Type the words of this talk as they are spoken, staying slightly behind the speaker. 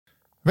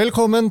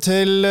Velkommen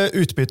til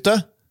Utbytte,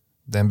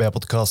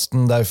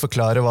 DNB-podcasten der vi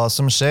forklarer hva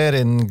som skjer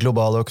innen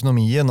globale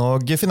økonomien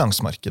og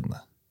finansmarkedene.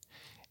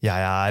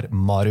 Jeg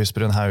Marius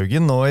Brun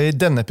Haugen, og i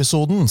denne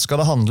episoden skal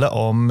det handle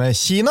om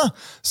Kina,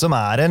 som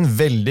en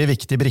veldig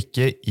viktig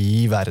brikke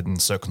i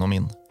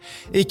verdensøkonomien.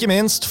 Ikke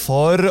minst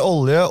for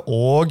olje-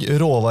 og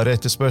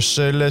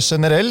råvareetterspørsel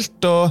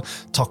generelt, og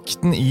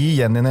takten i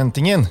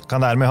gjeninnhentingen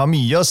kan dermed ha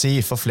mye å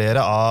si for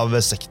flere av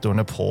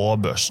sektorene på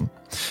børsen.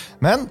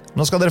 Men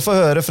nå skal dere få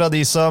høre fra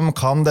de som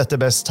kan dette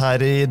best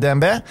her i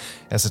DNB.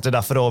 Jeg setter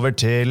derfor over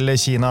til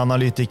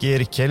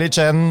Kina-analytiker Kelly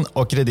Chen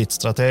og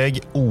kredittstrateg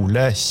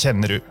Ole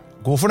Kjennerud.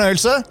 God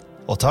fornøyelse,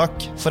 og takk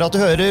for at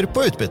du hører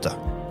på Utbytte.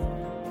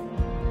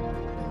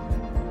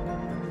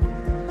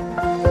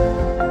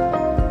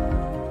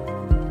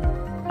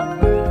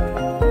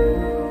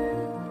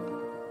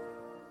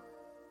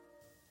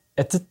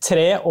 Etter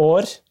 3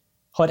 år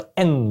har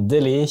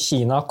endelig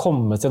Kina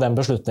kommet til den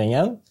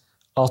beslutningen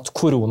at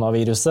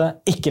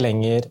koronaviruset ikke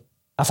lenger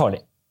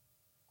farlig.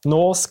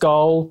 Nå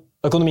skal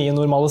økonomien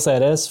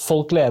normaliseres,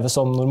 folk leve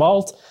som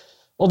normalt,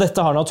 og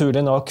dette har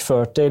naturlig nok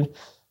ført til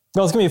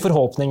ganske mye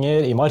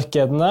forhåpninger i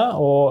markedene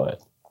og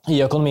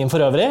i økonomien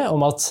for øvrig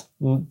om at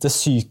det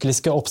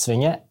sykliske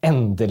oppsvinget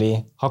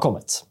endelig har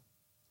kommet.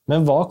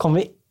 Men hva kan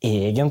vi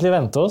egentlig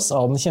vente oss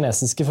av den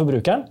kinesiske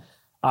forbrukeren?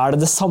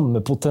 Det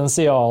samme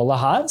potensialet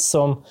her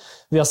som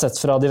vi har sett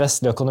fra de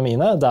vestlige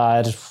økonomiene,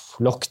 der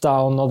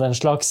lockdown og den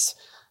slags,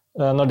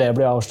 når det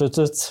ble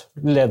avsluttet,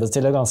 ledet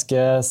til et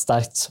ganske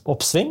sterkt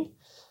oppsving?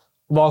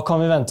 Hva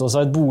kan vi vente oss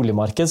av et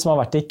boligmarked som har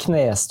vært i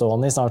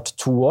knestående i snart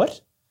 2 år?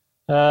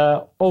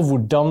 Og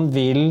hvordan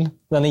vil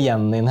denne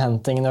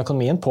gjeninnhentingen i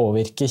økonomien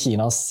påvirke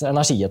Kinas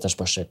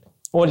energietterspørsel?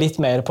 Og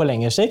litt mer på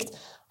lengre sikt,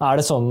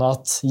 det sånn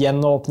at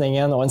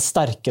gjenåpningen og en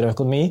sterkere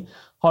økonomi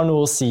har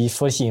noe å si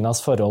for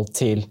Kinas forhold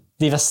til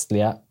de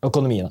vestlige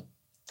økonomiene?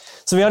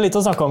 Så vi har litt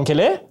å snakke om,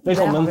 Kelly.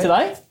 Velkommen til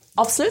deg.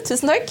 Absolutt,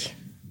 tusen takk.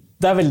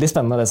 Det veldig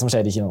spennende det som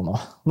skjer i Kina nå.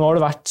 Nå har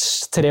det vært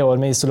 3 år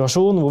med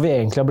isolasjon, hvor vi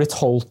egentlig har blitt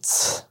holdt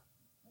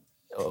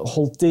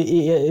i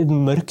et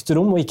mørkt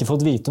rom og ikke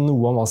fått vite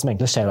noe om hva som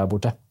egentlig skjer der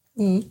borte.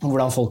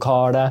 Hvordan folk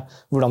har det,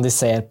 hvordan de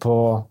ser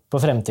på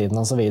fremtiden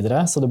og så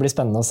videre. Så det blir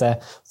spennende å se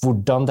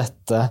hvordan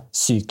dette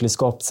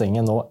sykliske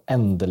oppsvinget nå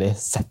endelig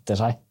setter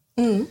seg.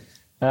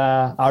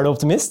 Du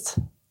optimist?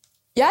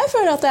 Jeg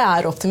føler at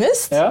jeg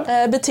optimist.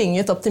 Ja.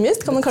 Betinget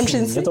optimist, kan man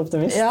kanskje si.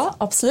 Optimist. Ja,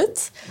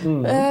 absolutt.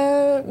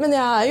 Men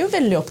jeg jo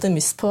veldig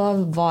optimist på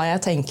hva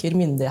jeg tenker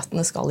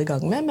myndighetene skal i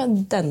gang med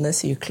denne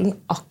syklen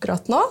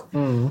akkurat nå.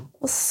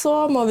 Og så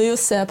må vi jo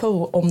se på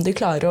om de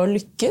klarer å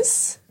lykkes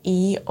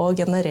i å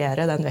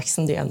generere den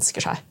veksten de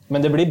ønsker seg.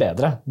 Men det blir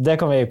bedre, det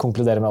kan vi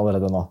konkludere med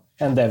allerede nå,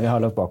 enn det vi har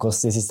lagt bak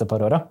oss de siste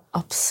par årene.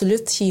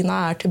 Absolutt,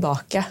 Kina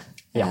tilbake.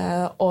 Ja.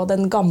 Og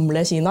den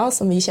gamle Kina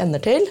som vi kjenner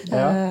til,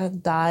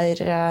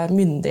 der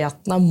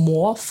myndighetene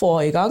må få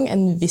i gang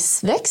en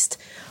viss vekst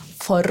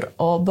for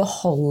å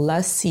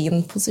beholde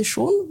sin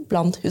posisjon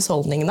blant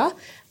husholdningene,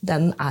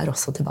 den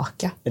også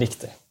tilbake.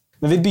 Riktig.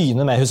 Men vi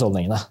begynner med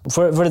husholdningene.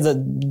 For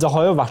det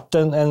har jo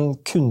vært en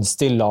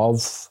kunstig lav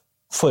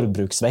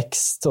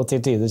forbruksvekst og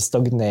til tider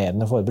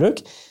stagnerende forbruk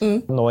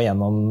nå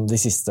gjennom de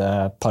siste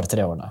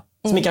par-3 årene.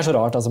 Som ikke så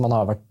rart, altså man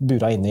har vært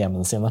buret inne i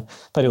hjemmene sine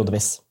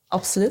periodevis.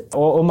 Absolutt.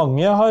 Og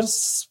mange har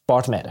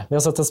spart mer. Vi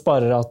har sett at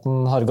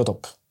spareraten har gått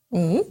opp.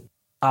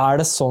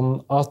 Det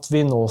sånn at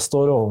vi nå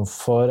står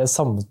overfor en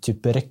samme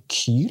type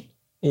rekyl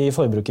i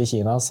forbruket i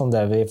Kina som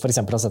det vi for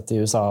eksempel har sett i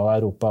USA og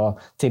Europa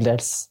til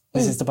dels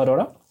de siste par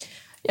årene?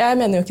 Jeg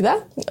mener jo ikke det,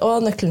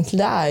 og nøkkelen til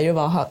det jo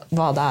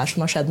hva det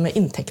som har skjedd med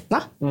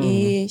inntektene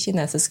i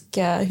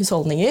kinesiske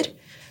husholdninger.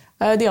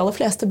 De aller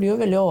fleste blir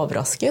jo veldig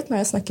overrasket når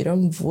jeg snakker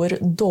om hvor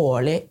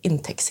dårlig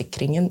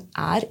inntektssikringen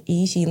i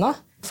Kina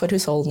for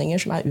husholdninger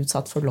som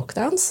utsatt for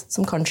lockdowns,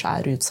 som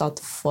kanskje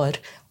utsatt for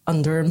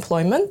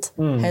underemployment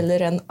heller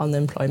enn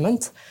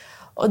unemployment.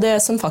 Og det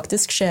som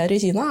faktisk skjer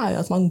i Kina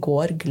jo at man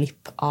går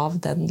glipp av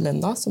den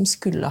lønna som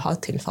skulle ha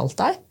tilfalt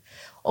deg.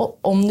 Og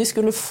om de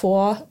skulle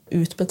få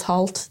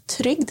utbetalt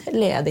trygd,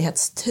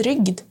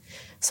 ledighetstrygd,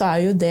 så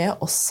jo det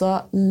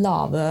også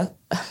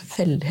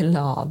veldig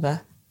lave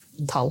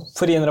tall.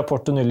 For i en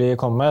rapport du nylig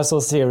kom med, så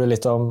sier du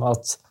litt om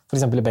at for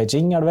eksempel i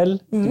Beijing det vel,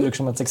 du bruker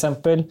som et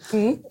eksempel.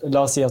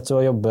 La oss si at du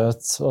har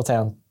jobbet og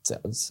tjent,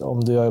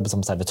 om du har jobbet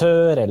som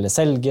servitør eller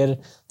selger,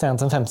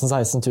 tjent 15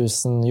 000-16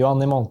 000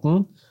 yuan i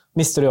måneden,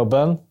 mister du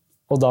jobben,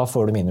 og da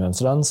får du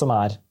minimumslønn som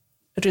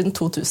rundt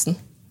 2000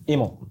 i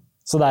måneden.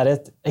 Så det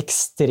et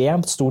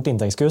ekstremt stort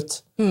inntektskutt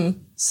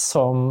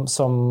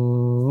som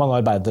mange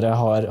arbeidere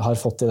har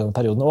fått i denne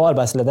perioden, og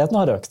arbeidsledigheten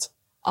har økt.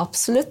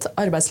 Absolutt.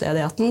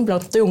 Arbeidsledigheten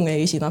blant de unge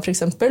i Kina for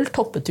eksempel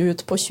toppet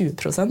ut på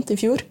 20% i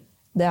fjor.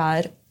 Det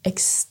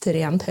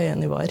ekstremt høye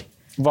nivåer.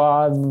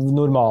 Hva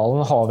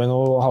normalen? Har vi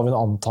noen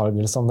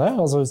antagelse om det?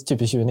 Altså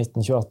type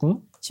 2019-2018?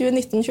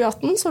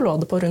 2019-2018 så lå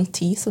det på rundt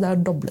 10, så det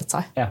har doblet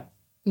seg. Ja.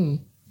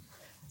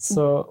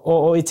 Så,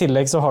 og i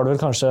tillegg så har du vel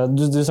kanskje,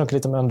 du snakker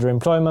litt om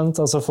underemployment,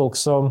 altså folk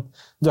som,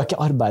 du ikke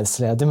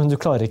arbeidsledig, men du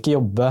klarer ikke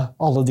jobbe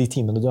alle de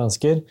timene du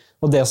ønsker,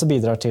 og det også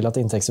bidrar til at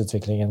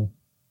inntektsutviklingen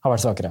har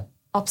vært svakere.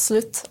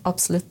 Absolutt,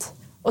 absolutt.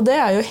 Og det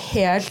jo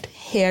helt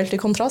i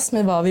kontrast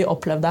med hva vi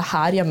opplevde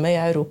her hjemme i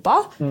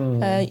Europa,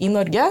 i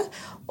Norge,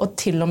 og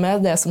til og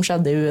med det som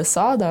skjedde i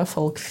USA, der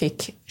folk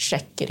fikk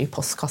sjekker i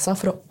postkassa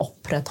for å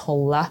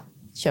opprettholde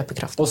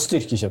kjøpekraften. Og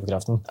styrke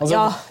kjøpekraften. Altså,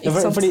 ja,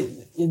 ikke sant? Fordi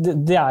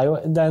det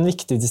en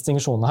viktig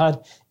distinksjon her.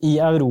 I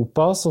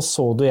Europa så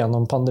du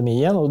gjennom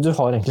pandemien, og du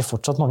har egentlig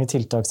fortsatt mange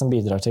tiltak som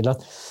bidrar til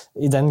at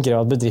i den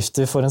grad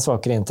bedrifter får en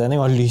svakere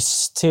inntjening og har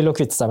lyst til å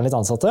kvitte seg med litt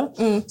ansatte,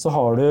 så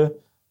har du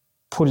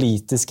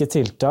politiske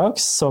tiltak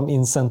som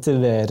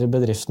insentiverer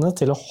bedriftene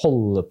til å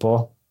holde på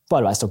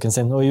arbeidsstokken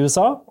sin. Og i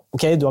USA,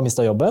 ok, du har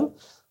mistet jobben,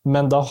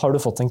 men da har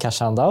du fått en cash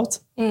handout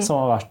som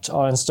har vært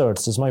av en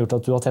størrelse som har gjort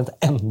at du har tjent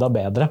enda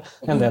bedre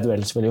enn det du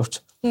ellers ville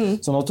gjort.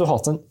 Sånn at du har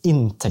hatt en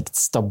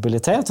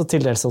inntektsstabilitet og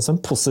til dels også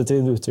en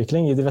positiv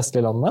utvikling i de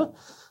vestlige landene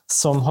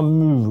som har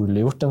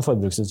muliggjort en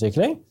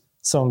forbruksutvikling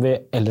som vi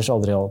ellers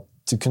aldri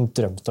hadde kunnet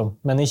drømt om.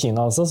 Men i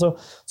Kina altså,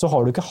 så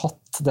har du ikke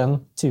hatt den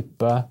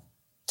type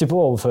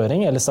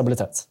overføring eller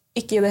stabilitet.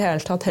 Ikke i det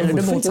hele tatt, heller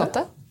det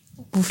motsatte.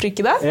 Hvorfor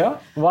ikke det? Ja,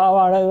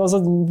 hva det? Altså,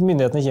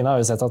 myndighetene i Kina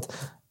har jo sett at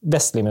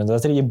vestlige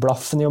myndigheter gir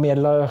blaffen i om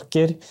gjelda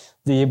øker,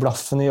 de gir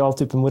blaffen i all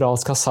type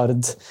moralsk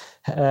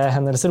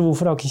hasardhendelser.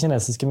 Hvorfor har ikke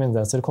kinesiske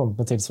myndigheter kommet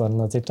med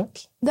tilsvarende tiltak?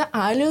 Det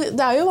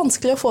jo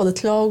vanskelig å få det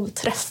til å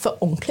treffe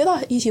ordentlig da,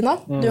 i Kina.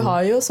 Du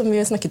har jo, som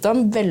vi snakket om,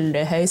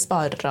 veldig høy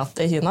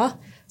sparerate i Kina.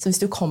 Så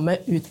hvis du kommer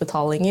med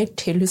utbetalinger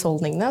til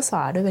husholdningene, så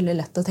det veldig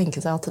lett å tenke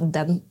seg at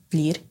den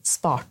blir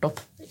spart opp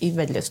i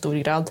veldig stor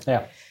grad.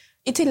 Ja.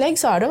 I tillegg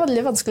så det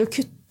veldig vanskelig å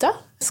kutte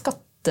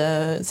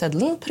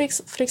skatteseddelen,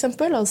 for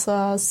eksempel. Altså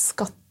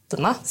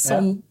skattene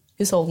som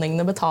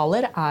husholdningene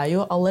betaler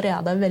jo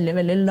allerede veldig,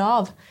 veldig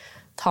lav.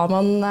 Tar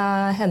man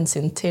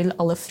hensyn til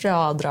alle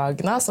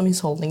fradragene som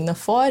husholdningene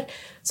får,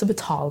 så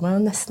betaler man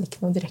jo nesten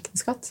ikke noe direkte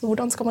skatt. Så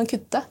hvordan skal man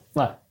kutte?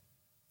 Nei.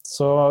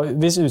 Så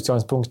hvis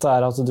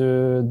utgangspunktet at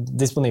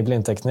disponibel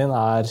inntekten din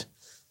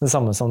det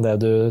samme som det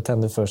du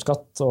tjener før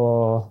skatt,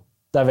 og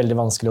det veldig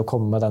vanskelig å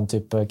komme med den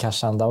type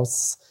cash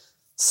handouts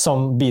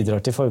som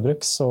bidrar til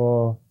forbruk, så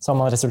har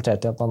man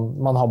resultert i at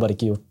man har bare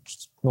ikke gjort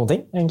noen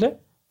ting, egentlig.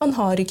 Man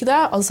har ikke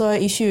det. Altså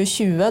i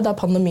 2020, da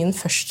pandemien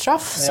først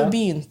traff, så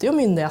begynte jo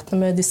myndighetene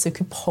med disse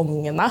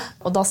kupongene,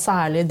 og da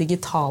særlig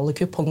digitale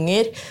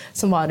kuponger,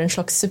 som var en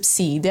slags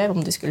subsidie om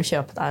du skulle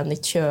kjøpe deg en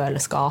nytt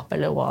kjøleskap,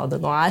 eller hva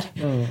det nå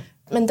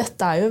Men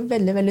dette jo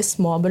veldig, veldig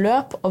små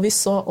beløp, og vi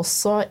så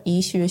også i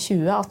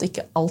 2020 at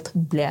ikke alt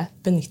ble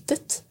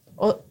benyttet.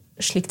 Og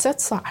slikt sett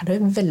så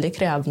det veldig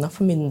krevende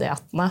for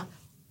myndighetene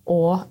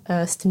å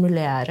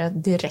stimulere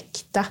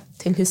direkte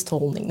til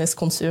husholdningenes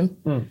konsum.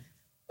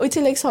 Og i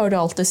tillegg så har du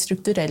alt det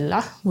strukturelle.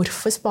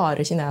 Hvorfor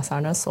sparer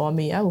kineserne så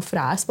mye? Hvorfor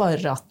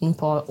spareraten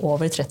på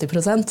over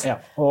 30%? Ja,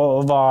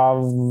 og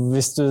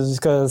hvis du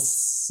skal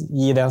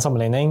gi det en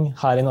sammenligning,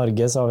 her i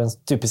Norge så har vi en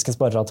typisk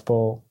sparerate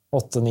på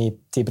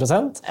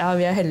 8-9-10%. Ja,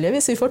 vi heldige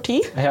hvis vi får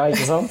 10. Ja,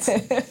 ikke sant?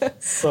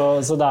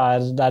 Så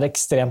det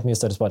ekstremt mye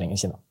større sparing i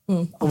Kina.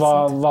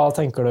 Hva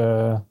tenker du?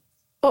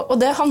 Og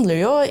det handler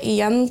jo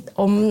igjen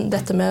om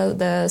dette med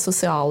det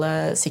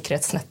sosiale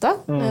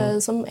sikkerhetsnettet,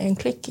 som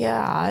egentlig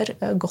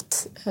ikke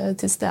godt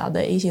til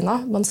stede i Kina.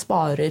 Man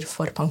sparer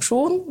for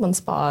pensjon, man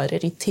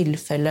sparer i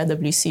tilfelle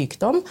det blir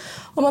sykdom,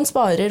 og man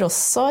sparer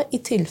også i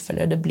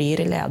tilfelle det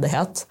blir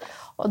ledighet.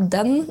 Og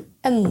den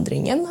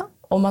endringen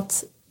om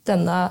at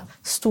denne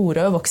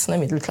store voksne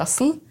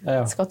middelklassen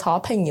skal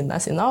ta pengene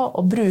sine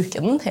og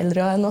bruke den,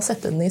 heller enn å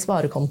sette den i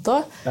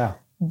sparekonto,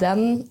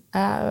 den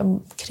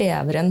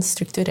krever en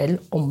strukturell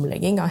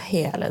omlegging av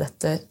hele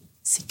dette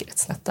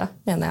sikkerhetsnettet,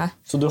 mener jeg.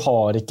 Så du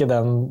har ikke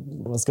den,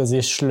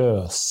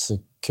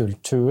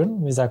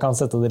 sløsekulturen, hvis jeg kan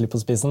sette det litt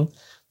på spissen,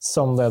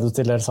 som det du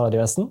til dels har i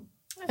Vesten?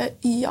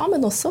 Ja,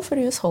 men også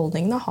fordi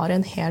husholdningene har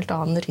en helt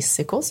annen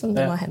risiko som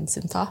de må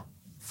hensynta.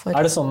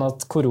 Det sånn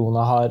at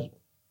korona har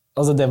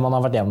Altså det man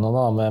har vært gjennom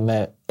da,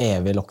 med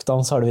evig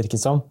lockdown, så har det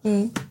virket som.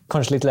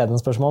 Kanskje litt ledende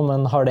spørsmål,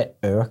 men har det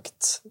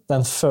økt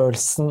den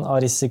følelsen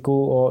av risiko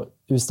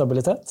og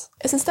ustabilitet?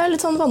 Jeg synes det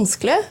litt sånn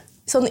vanskelig.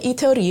 I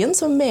teorien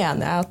så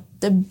mener jeg at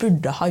det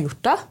burde ha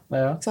gjort det.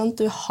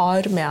 Du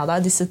har med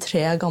deg disse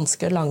 3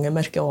 ganske lange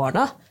mørke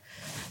årene.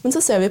 Men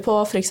så ser vi på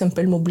for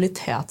eksempel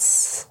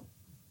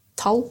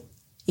mobilitetstall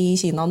i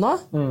Kina nå.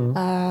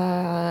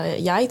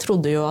 Jeg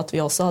trodde jo at vi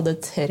også hadde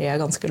 3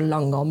 ganske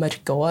lange og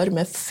mørke år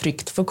med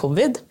frykt for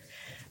covid.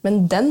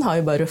 Men den har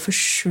jo bare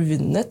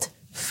forsvunnet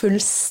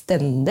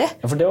fullstendig.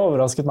 Ja, for det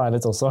overrasket meg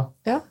litt også.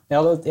 Ja.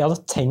 Jeg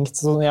hadde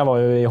tenkt, jeg var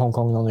jo i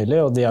Hongkong nå nylig,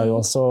 og de har jo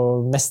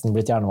også nesten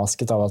blitt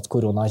hjernevasket av at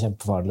korona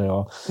kjempefarlig,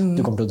 og du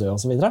kommer til å dø, og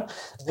så videre.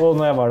 Og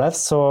når jeg var der,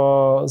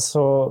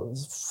 så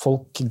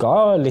folk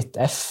ga litt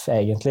F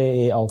egentlig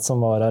i alt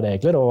som var av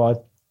regler, og var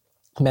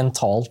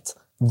mentalt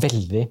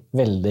veldig,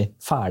 veldig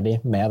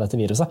ferdig med dette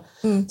viruset.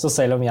 Så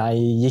selv om jeg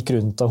gikk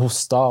rundt og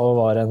hosta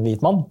og var en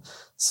hvit mann,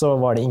 så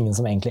var det ingen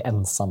som egentlig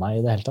ensa meg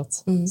i det hele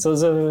tatt. Så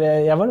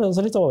jeg var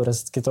også litt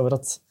overrasket over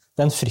at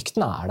den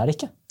frykten der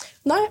ikke.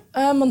 Nei,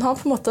 man har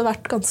på en måte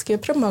vært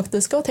ganske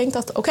pragmatiske og tenkt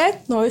at ok,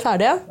 nå vi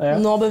ferdige,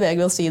 nå beveger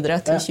vi oss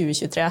videre til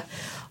 2023.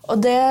 Og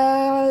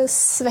det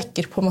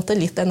svekker på en måte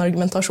litt den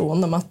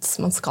argumentasjonen om at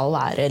man skal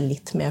være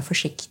litt mer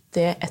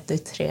forsiktig etter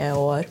 3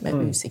 år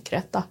med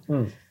usikkerhet. Da.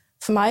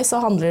 For meg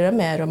så handler det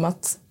mer om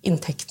at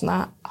inntektene,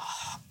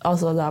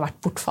 altså det har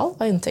vært bortfall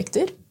av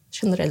inntekter,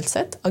 generelt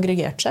sett,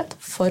 aggregert sett,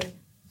 for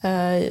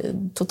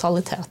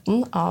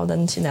totaliteten av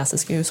den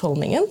kinesiske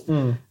husholdningen.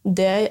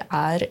 Det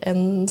er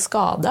en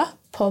skade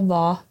på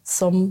hva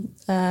som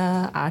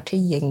er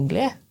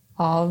tilgjengelig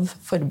av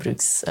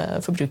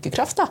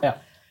forbrukerkraft. Da.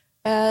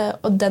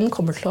 Og den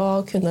kommer til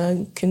å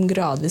kunne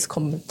gradvis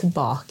komme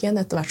tilbake igjen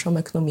etter hvert som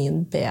økonomien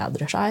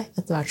bedrer seg,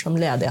 etter hvert som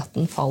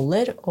ledigheten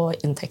faller og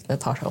inntektene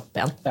tar seg opp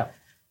igjen. Ja.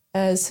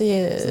 Så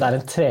det er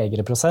en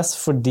tregere prosess,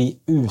 fordi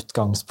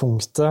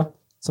utgangspunktet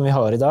som vi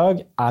har i dag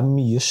er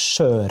mye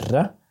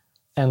skjørere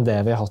enn det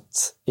vi har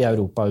hatt i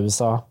Europa og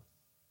USA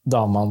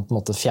da man på en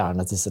måte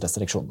fjernet disse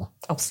restriksjonene.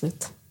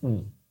 Absolutt.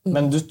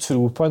 Men du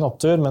tror på en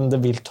opptur, men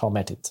det vil ta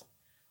mer tid.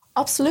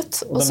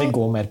 Absolutt. Og det vil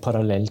gå mer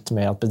parallelt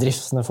med at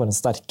bedriftene får en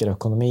sterkere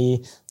økonomi,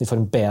 de får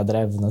en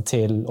bedre evne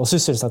til å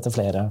sysselsette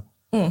flere.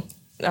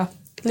 Ja,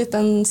 litt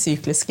den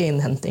sykliske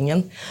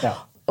innhentingen. Ja.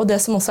 Og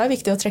det som også er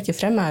viktig å trekke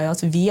frem er jo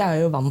at vi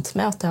er jo vant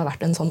med at det har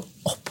vært en sånn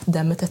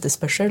oppdemmet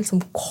etterspørsel som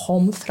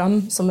kom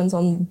fram som en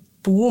sånn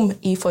boom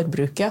i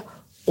forbruket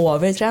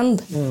over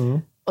trend.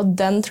 Og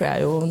den tror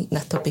jeg jo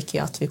nettopp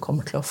ikke at vi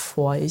kommer til å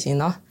få i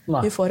Kina.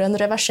 Nei. Vi får en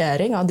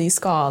reversering av de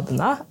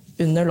skadene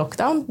under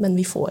lockdown, men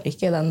vi får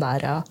ikke den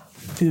der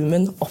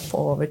boomen opp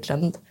og over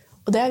trend.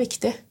 Og det er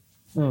viktig.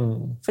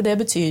 For det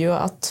betyr jo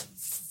at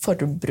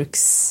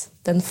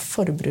den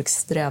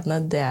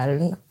forbruksdrevne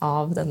delen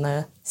av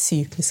denne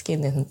sykliske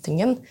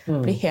innhentingen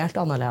blir helt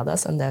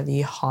annerledes enn det vi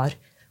har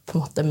på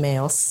en måte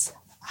med oss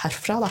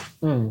herfra. Da.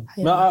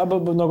 Men,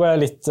 nå går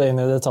jeg litt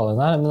inn i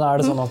detaljene her, men er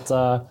det sånn at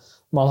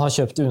man har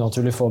kjøpt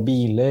unaturlig få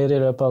biler i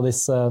løpet av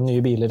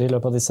nye biler i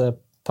løpet av disse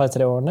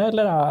par-3 årene,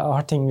 eller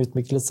har ting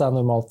utviklet seg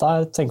normalt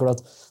der? Tenker du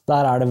at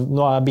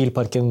nå er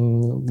bilparken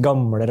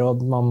gamlere,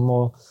 og man må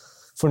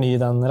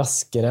fornye den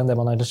raskere enn det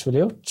man ellers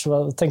ville gjort? Hva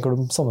tenker du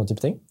om sånne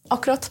type ting?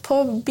 Akkurat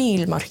på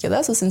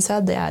bilmarkedet så synes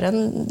jeg det er en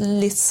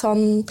litt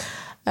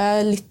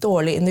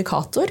dårlig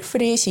indikator,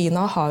 fordi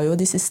Kina har jo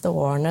de siste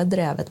årene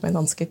drevet med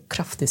ganske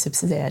kraftig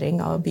subsidiering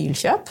av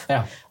bilkjøp.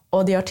 Ja.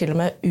 Og de har til og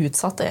med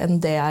utsatt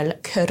en del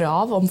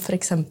krav om for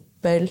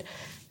eksempel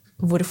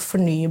hvor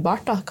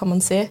fornybart, da, kan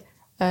man si,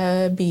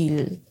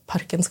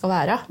 bilparken skal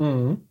være.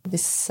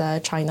 Hvis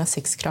China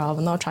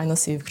 6-kravene og China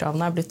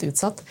 7-kravene er blitt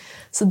utsatt.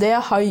 Så det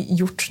har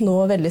gjort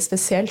noe veldig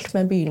spesielt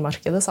med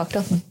bilmarkedet, så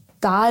akkurat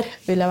der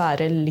vil jeg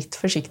være litt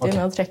forsiktig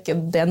med å trekke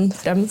den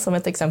frem som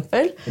et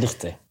eksempel.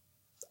 Riktig.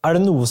 Er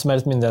det noe som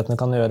helst myndighetene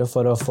kan gjøre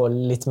for å få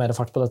litt mer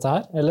fart på dette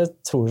her? Eller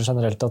tror du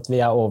generelt at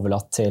vi er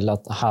overlatt til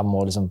at her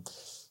må liksom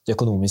de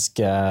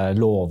økonomiske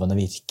lovene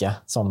virke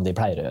som de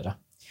pleier å gjøre?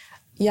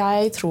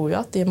 Jeg tror jo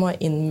at de må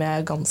inn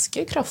med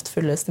ganske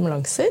kraftfulle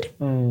stimulanser,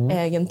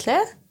 egentlig.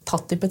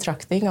 Tatt i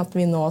betraktning at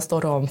vi nå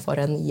står overfor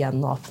en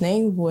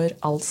gjenåpning hvor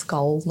alt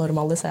skal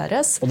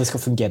normaliseres. Og det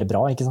skal fungere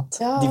bra, ikke sant?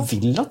 Ja. De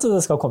vil at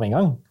det skal komme i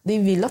gang. De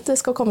vil at det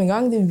skal komme i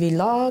gang. De vil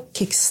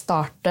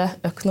kickstarte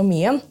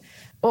økonomien.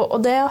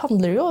 Og det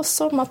handler jo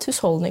også om at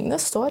husholdningene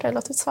står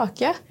relativt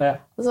svake. Ja.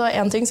 Altså,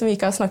 en ting som vi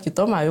ikke har snakket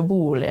om er jo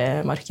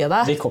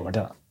boligmarkedet. Vi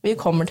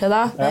kommer til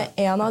det. Ja.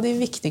 En av de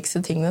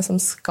viktigste tingene som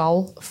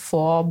skal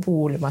få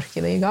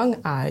boligmarkedet i gang,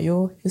 er jo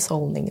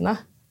husholdningene.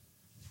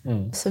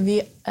 Så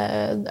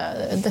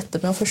dette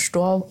med å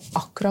forstå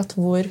akkurat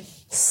hvor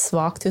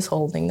svakt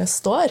husholdningene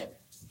står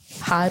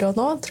her og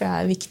nå, tror jeg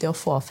er viktig å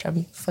få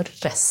frem for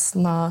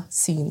resten av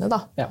synet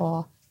da,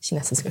 på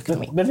kinesisk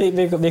økonomi. Men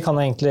vi kan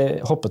egentlig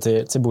hoppe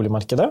til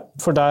boligmarkedet,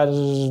 for det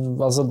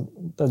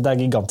er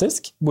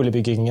gigantisk.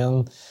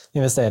 Boligbyggingen,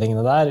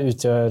 investeringene der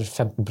utgjør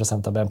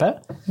 15% av BNP.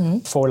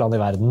 Få land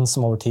i verden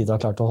som over tid har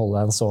klart å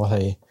holde en så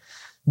høy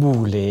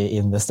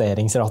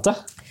boliginvesteringsrate.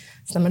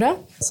 Stemmer det?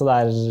 Så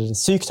det er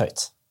sykt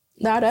høyt.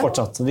 Det er det.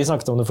 Fortsatt. Vi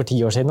snakket om det for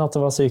 10 år siden at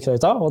det var sykt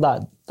høyt da, og det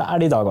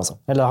er det i dag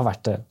også. Eller det har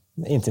vært det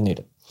inntil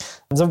nylig.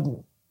 Så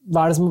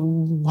hva er det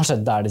som har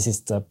skjedd der de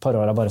siste par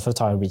årene, bare for å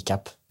ta en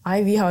recap?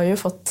 Nei, vi har jo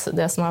fått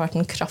det som har vært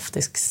den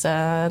kraftigste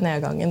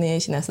nedgangen i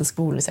kinesisk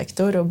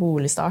boligsektor og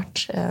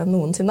boligstart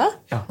noensinne.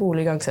 Ja.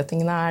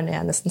 Boligigangsettingene er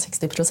ned nesten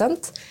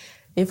 60%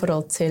 i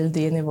forhold til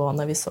de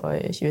nivåene vi så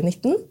i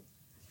 2019.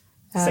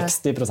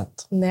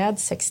 60%? Ned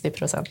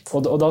 60%.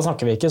 Og da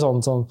snakker vi ikke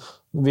sånn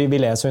vi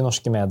leser jo i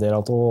norske medier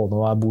at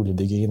nå er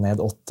boligbygging ned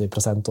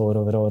 80% år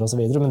over år og så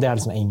videre, men det er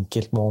liksom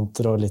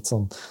enkeltmåneder og litt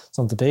sånn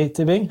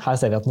tipping.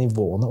 Her ser vi at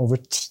nivåene over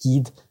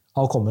tid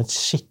har kommet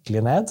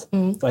skikkelig ned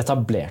og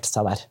etablert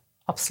seg der.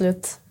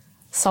 Absolutt.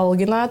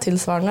 Salgene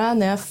tilsvarende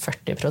ned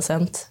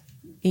 40%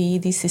 i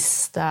de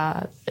siste,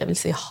 jeg vil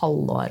si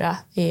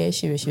halvåret i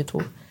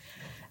 2022.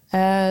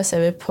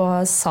 Ser vi på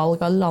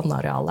salg av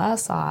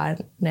landarealet, så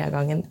er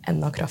nedgangen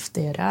enda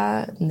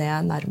kraftigere,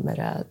 ned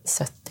nærmere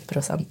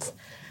 70%.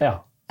 Ja.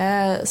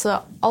 Så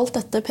alt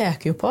dette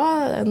peker jo på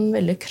en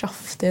veldig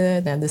kraftig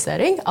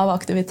nedjustering av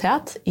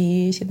aktivitet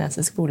i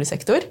kinesisk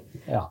boligsektor.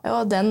 Ja.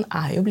 Og den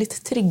er jo blitt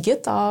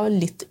trigget av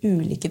litt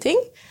ulike ting.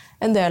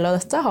 En del av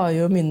dette har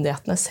jo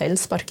myndighetene selv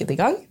sparket i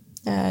gang.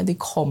 De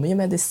kommer jo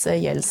med disse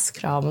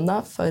gjeldskravene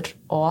for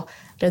å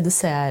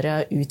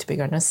redusere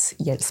utbyggernes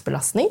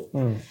gjeldsbelastning.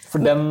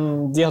 For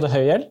de hadde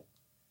høy gjeld?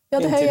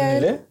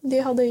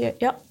 De hadde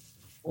ja.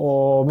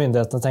 Og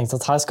myndighetene tenkte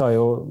at her skal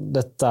jo,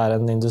 dette er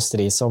en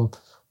industri som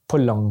på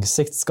lang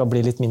sikt skal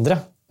bli litt mindre.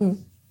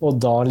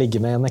 Og da ligge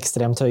med en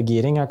ekstremt høy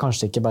giring er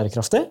kanskje ikke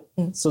bærekraftig.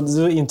 Så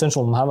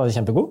intensjonen her var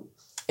kjempegod.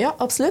 Ja,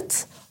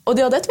 absolutt. Og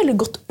de hadde et veldig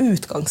godt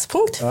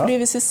utgangspunkt. Fordi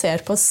hvis vi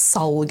ser på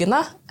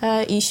salgene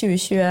i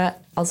 2020,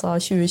 altså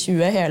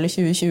 2020, hele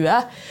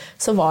 2020,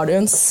 så var det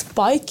jo en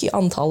spike i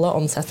antallet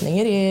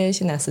omsetninger i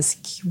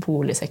kinesisk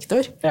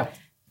boligsektor. Ja.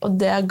 Og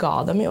det ga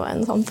dem jo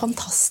en sånn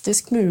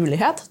fantastisk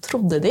mulighet,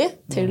 trodde de,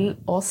 til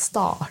å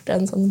starte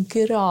en sånn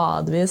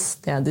gradvis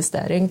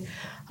nedjustering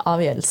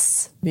av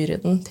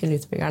gjeldsbyrden til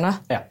utbyggerne.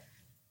 Ja.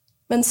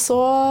 Men så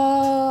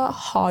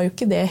har jo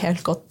ikke det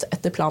helt gått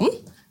etter planen.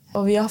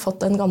 Og vi har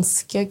fått en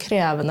ganske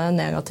krevende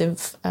negativ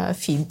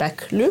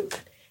feedback loop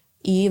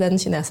i den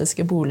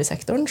kinesiske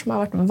boligsektoren, som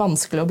har vært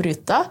vanskelig å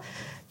bryte.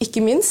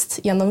 Ikke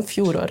minst gjennom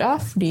fjoråret,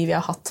 fordi vi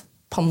har hatt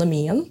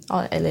pandemien,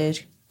 eller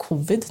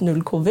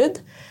null covid,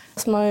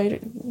 som har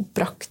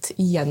brakt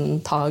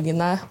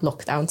gjentagende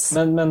lockdowns.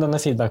 Men denne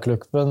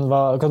feedback-loopen,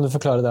 kan du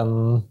forklare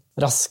den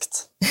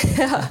raskt?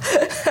 Ja.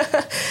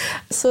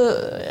 Så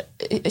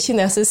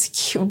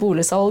kinesisk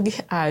boligsalg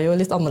er jo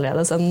litt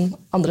annerledes enn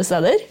andre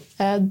steder.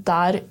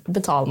 Der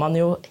betaler man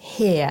jo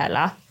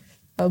hele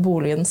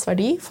boligens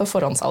verdi for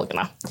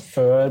forhåndssalgene.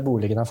 Før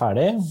boligen er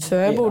ferdig?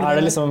 Er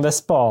det liksom ved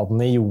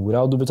spaden i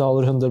jorda og du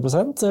betaler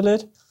 100%,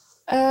 eller?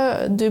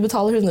 Du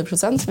betaler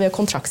 100% ved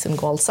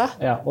kontraktsinngåelse.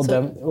 Ja,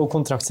 og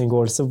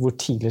kontraktsinngåelse, hvor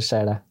tidlig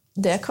skjer det?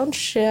 Det kan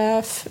skje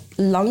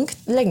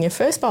lenge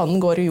før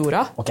spaden går i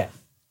jorda. Ok.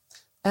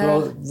 Så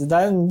det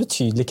er en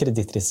betydelig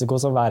kredittrisiko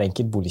som hver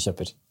enkelt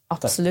boligkjøper.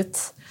 Absolutt.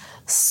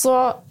 Så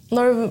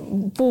når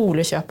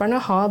boligkjøperne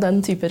har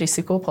den type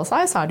risiko på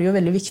seg, så er det jo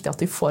veldig viktig at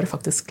de får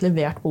faktisk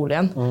levert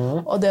boligen.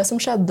 Og det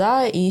som skjedde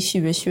i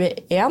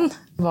 2021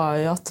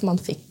 var jo at man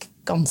fikk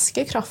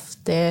ganske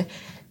kraftig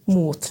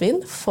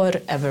motvind for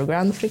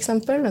Evergrande, for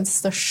eksempel, den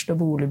største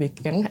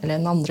boligbyggeren, eller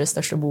den andre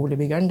største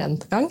boligbyggeren den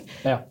gang,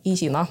 i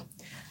Kina.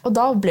 Og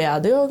da ble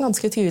det jo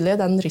ganske tydelig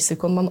den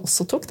risikoen man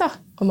også tok, da,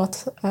 om at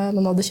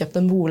man hadde kjøpt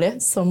en bolig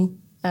som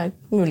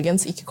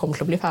muligens ikke kommer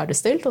til å bli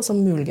ferdigstilt, og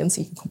som muligens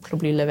ikke kommer til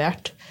å bli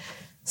levert.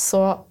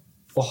 Så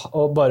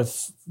og bare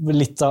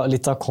litt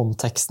av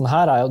konteksten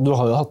her er jo, du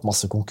har jo hatt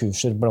masse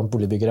konkurser blant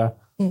boligbyggere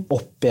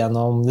opp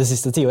gjennom det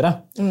siste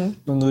tiåret.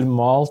 Men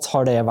normalt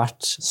har det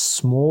vært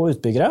små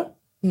utbyggere,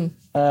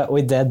 og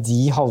i det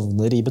de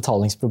havner i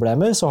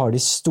betalingsproblemer, så har de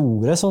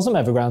store, sånn som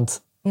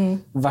Evergrande,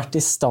 vært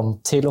i stand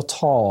til å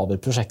ta over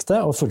prosjektet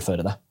og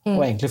fullføre det.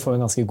 Og egentlig få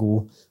en ganske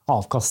god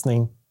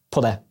avkastning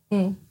på det.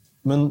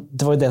 Men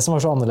det var jo det som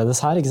var så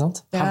annerledes her, ikke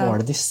sant? Her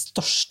var det de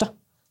største,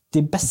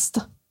 de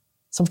beste,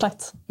 som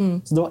sleit.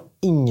 Så det var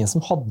ingen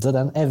som hadde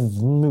den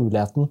evnen,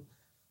 muligheten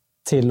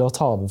til å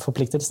ta over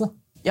forpliktelsene.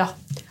 Ja,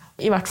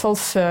 i hvert fall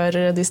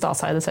før de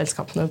statseide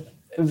selskapene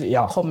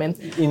kom inn.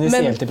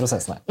 Initielt i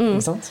prosessen her,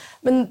 ikke sant?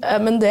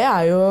 Men det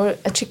er jo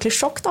et skikkelig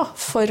sjokk da,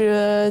 for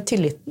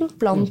tilliten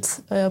blant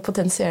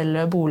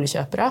potensielle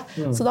boligkjøpere.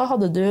 Så da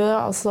hadde du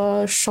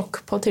altså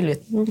sjokk på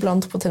tilliten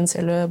blant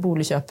potensielle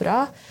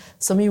boligkjøpere,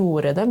 som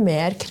gjorde det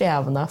mer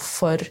krevende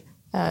for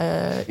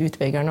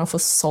utbyggerne å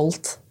få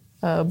solgt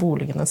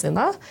boligene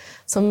sine,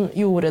 som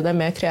gjorde det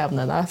mer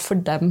krevende for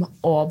dem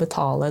å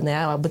betale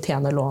ned og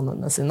betjene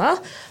lånene sine,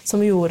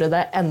 som gjorde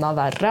det enda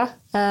verre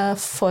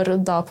for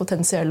da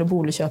potensielle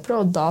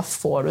boligkjøpere, og da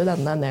får du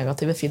denne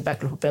negative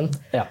feedback-loopen.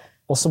 Ja.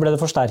 Og så ble det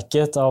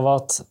forsterket av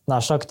at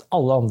nær sagt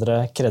alle andre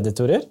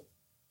kreditorer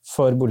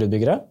for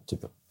boligbyggere,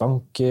 type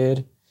banker,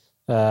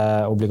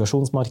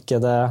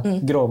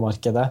 obligasjonsmarkedet,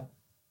 gråmarkedet,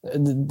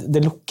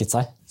 det lukket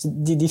seg. Så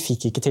de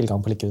fikk ikke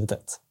tilgang på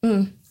likviditet.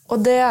 Og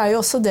det er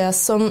jo også det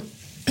som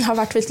har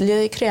vært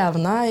veldig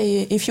krevende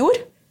i fjor.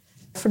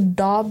 For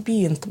da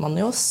begynte man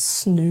jo å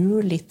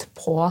snu litt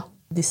på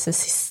disse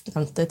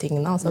sistnevnte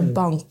tingene. Altså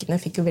bankene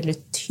fikk jo veldig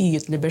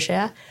tydelig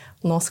beskjed.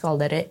 Nå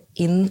skal dere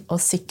inn og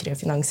sikre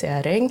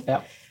finansiering. Ja.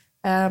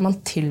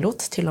 Man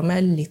tillot til og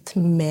med litt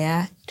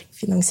mer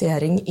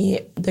finansiering i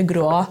det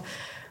grå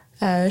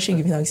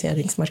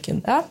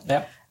skyggefinansieringsmarkedet.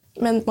 Ja.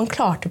 Men man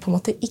klarte på en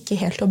måte ikke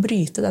helt å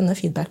bryte denne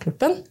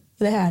feedback-loopen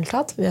i det hele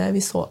tatt.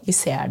 Vi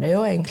ser det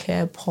jo egentlig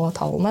på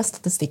tallene.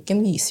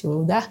 Statistikken viser jo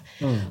det.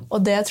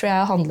 Og det tror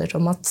jeg handler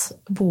om at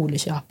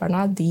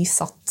boligkjøperne, de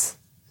satt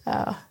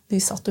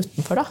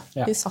utenfor da.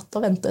 Ja. De satt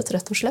og ventet,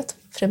 rett og slett.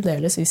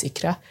 Fremdeles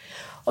usikre.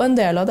 Og en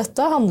del av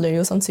dette handler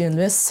jo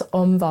sannsynligvis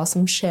om hva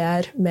som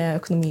skjer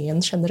med økonomien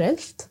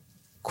generelt.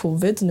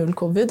 Null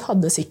covid,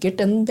 hadde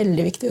sikkert en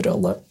veldig viktig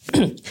rolle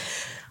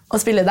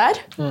å spille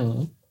der.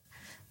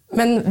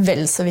 Men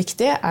vel så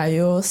viktig er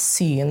jo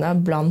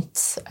synet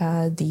blant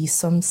de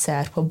som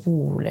ser på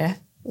bolig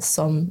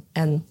som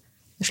en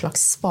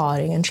slags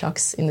sparing, en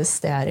slags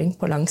investering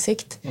på lang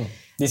sikt.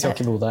 De skal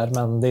ikke bo der,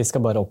 men de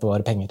skal bare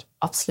oppbevare penger.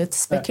 Absolutt.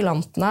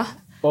 Spekulantene.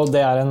 Og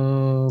det er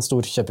en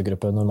stor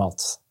kjøpegruppe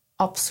normalt.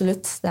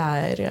 Absolutt. Det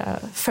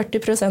er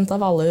 40%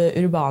 av alle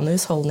urbane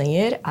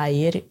husholdninger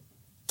eier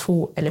 2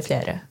 eller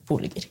flere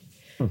boliger.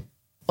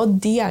 Og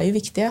de er jo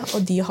viktige,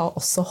 og de har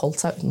også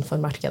holdt seg utenfor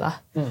markedet.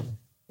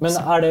 Men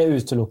er det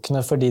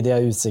utelukkende fordi de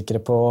er usikre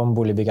på om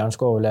boligbyggeren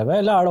skal overleve,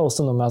 eller er det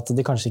også noe med at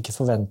de kanskje ikke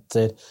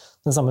forventer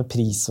den samme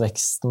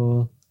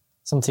prisveksten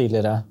som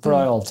tidligere? For det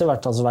har jo alltid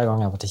vært, altså hver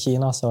gang jeg har vært i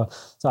Kina, så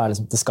er det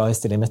liksom the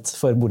sky's the limit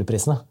for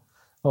boligprisene.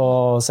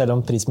 Og selv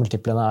om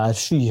prismultiplene er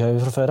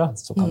skyhøye fra før av,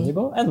 så kan de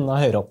gå enda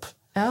høyere opp.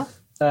 Ja.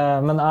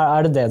 Men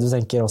er det det du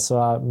tenker også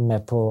er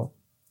med på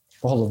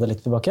å holde det litt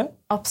tilbake?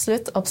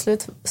 Absolutt,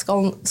 absolutt.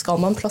 Skal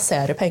man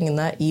plassere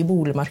pengene i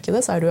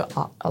boligmarkedet, så er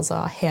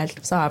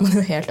man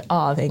jo helt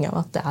avhengig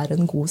av at det er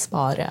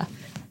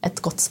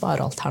et godt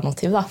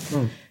sparealternativ. Da.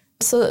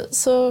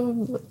 Så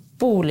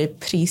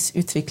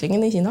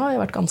boligprisutviklingen i Kina har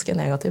jo vært ganske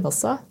negativ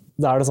også.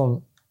 Da er det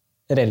sånn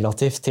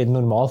relativt til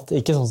normalt,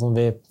 ikke sånn som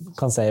vi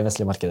kan se i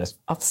vestlige markeder?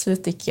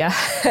 Absolutt ikke.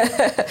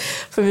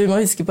 For vi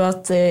må huske på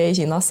at i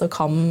Kina så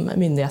kan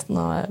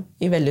myndighetene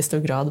i veldig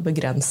stor grad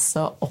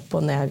begrense opp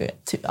og ned.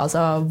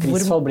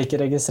 Prisfall blir ikke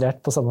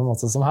registrert på samme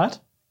måte som her?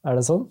 Er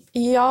det sånn?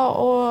 Ja,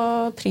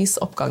 og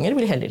prisoppganger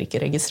blir heller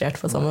ikke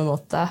registrert på samme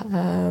måte.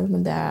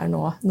 Men det er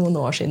nå noen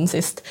år siden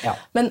sist. Ja.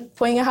 Men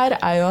poenget her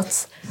er jo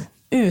at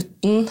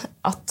uten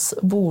at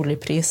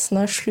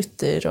boligprisene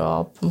slutter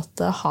å på en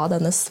måte ha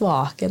denne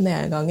svake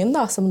nedgangen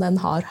da, som de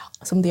har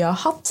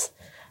hatt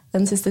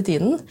den siste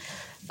tiden,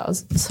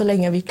 så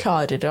lenge vi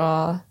klarer å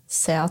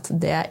se at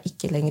det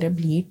ikke lenger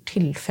blir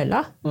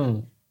tilfellet,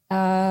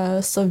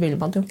 så vil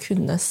man jo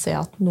kunne se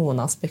at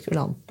noen av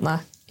spekulantene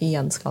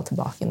igjen skal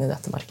tilbake inn i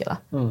dette markedet.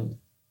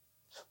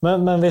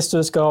 Men hvis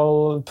du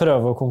skal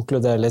prøve å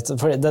konkludere litt,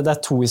 for det er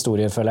 2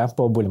 historier føler jeg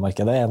på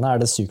boligmarkedet. Det ene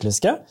er det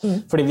sykliske,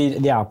 fordi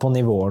vi er på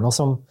nivåer nå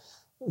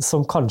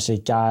som kanskje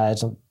ikke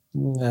er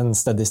en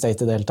steady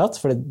state i det hele tatt,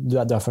 fordi du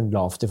er for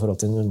lavt i forhold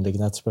til den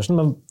underliggende etterspørselen,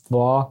 men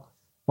hva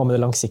med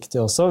det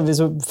langsiktige også?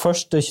 Hvis du,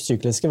 først det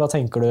sykliske, hva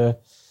tenker du,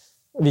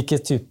 hvilken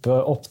type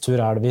opptur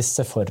er det vi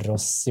ser for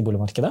oss i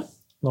boligmarkedet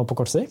nå på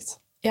kort sikt?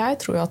 Jeg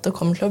tror at det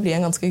kommer til å bli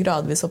en ganske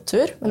gradvis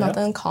opptur, men at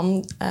den kan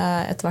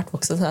etter hvert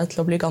vokse seg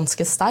til å bli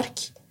ganske sterk.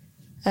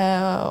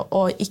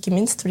 Og ikke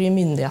minst fordi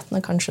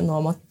myndighetene kanskje nå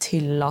må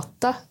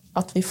tillate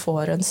at vi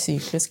får en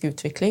syklisk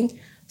utvikling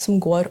som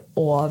går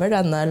over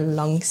denne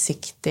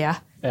langsiktige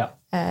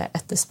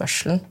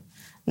etterspørselen,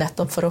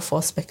 nettopp for å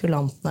få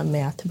spekulantene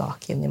med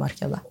tilbake inn i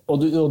markedet. Og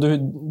du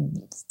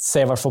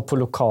ser i hvert fall på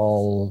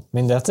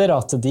lokalmyndigheter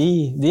at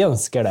de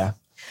ønsker det.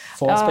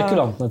 Få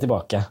spekulantene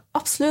tilbake.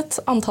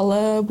 Absolutt.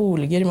 Antallet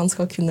boliger man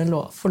skal kunne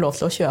få lov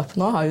til å kjøpe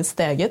nå har jo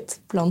steget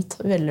blant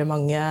veldig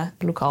mange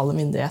lokale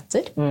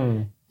myndigheter.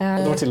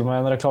 Det var til og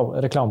med en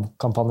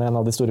reklamekampanje i en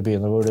av de store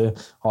byene hvor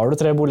har du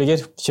 3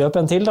 boliger,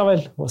 kjøp en til da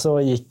vel. Og så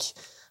gikk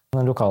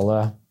den lokale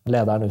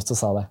lederen ut og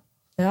sa det.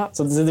 Ja.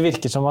 Så det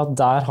virker som at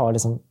der har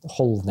liksom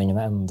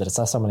holdningene endret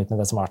seg sammenlignet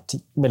med det som har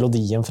vært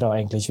melodien fra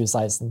egentlig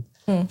 2016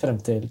 frem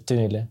til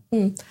nylig.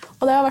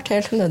 Og det har vært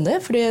helt nødvendig,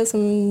 fordi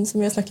som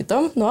vi har snakket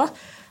om nå,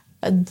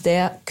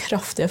 det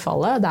kraftige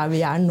fallet der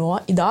vi er nå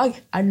i dag,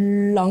 er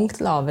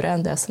langt lavere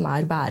enn det som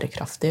er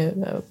bærekraftig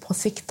på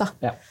sikt. Da.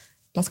 Ja.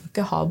 Man skal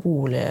ikke ha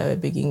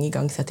boligbygging i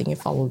gangsetting i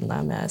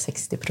fallene med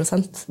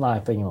 60%. Nei,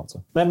 på ingen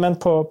måte. Men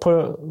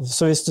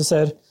så hvis du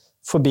ser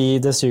forbi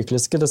det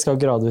sykliske, det skal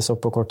gradvis opp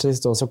på kort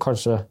sikt, og så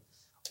kanskje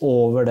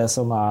over det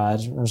som er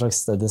en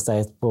slags steady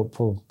state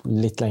på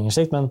litt lengre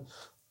sikt, men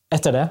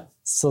etter det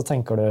så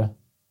tenker du?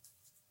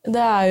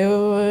 Det er jo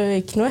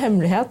ikke noe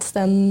hemmelighet,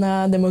 den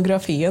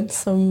demografien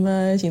som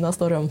Kina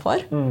står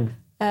overfor.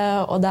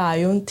 Og det er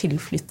jo en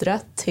tilflyttere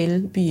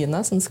til byene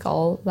som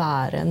skal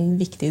være en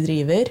viktig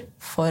driver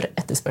for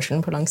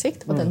etterspørselen på lang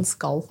sikt, og den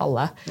skal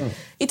falle.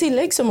 I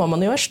tillegg så må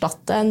man jo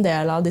erstatte en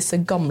del av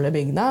disse gamle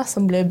byggene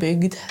som ble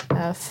bygd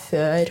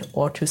før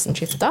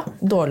årtusenskiftet.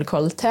 Dårlig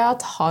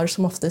kvalitet, har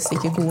som oftest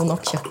ikke god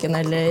nok kjøkken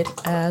eller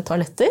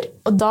toaletter.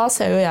 Og da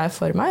ser jo jeg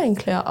for meg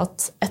egentlig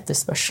at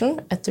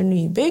etterspørselen etter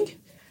nybygg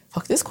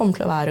faktisk kommer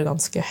til å være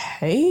ganske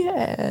høy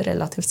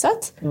relativt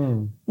sett.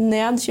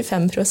 Ned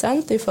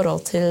 25% i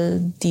forhold til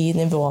de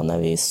nivåene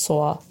vi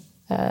så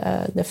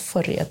det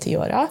forrige 10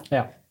 året.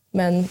 Ja.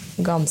 Men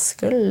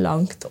ganske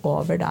langt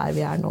over der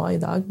vi er nå i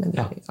dag med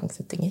nye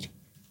igangsettinger.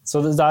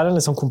 Så det er en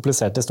litt sånn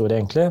komplisert historie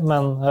egentlig,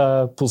 men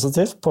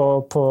positivt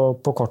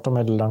på kort og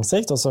mellomlang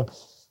sikt. Og så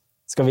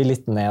skal vi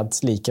litt ned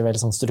likevel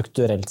sånn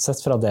strukturelt sett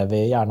fra det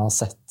vi gjerne har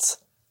sett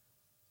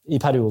i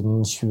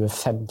perioden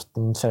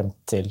 2015 frem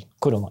til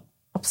korona.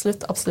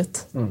 Absolutt, absolutt.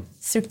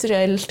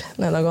 Strukturelt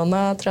nedadgående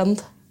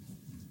trend.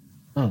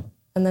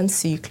 Men en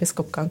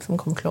syklisk oppgang som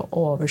kommer til å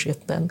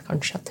overskyte den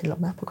kanskje til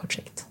og med på kort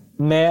sikt.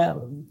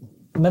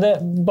 Med det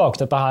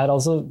bakteppet her,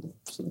 altså,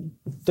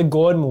 det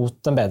går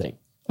mot en bedring.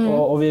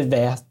 Og vi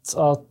vet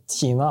at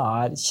Kina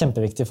er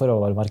kjempeviktig for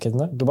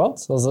råvaremarkedene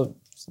globalt. Altså,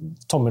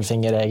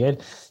 tommelfingerregel.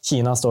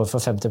 Kina står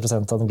for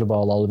 50% av den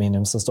globale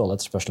aluminiums- og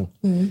ståletterspørselen.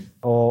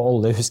 Og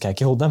olje husker jeg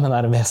ikke i hodet, men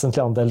er en vesentlig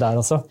andel der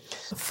også.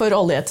 For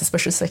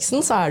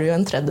oljeetterspørselsveksten så er det jo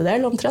en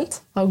tredjedel omtrent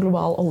av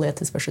global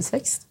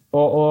oljeetterspørselsvekst.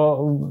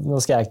 Og nå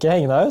skal jeg ikke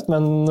henge deg ut,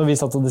 men når vi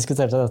satt og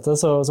diskuterte dette,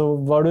 så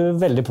var du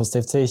veldig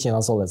positiv til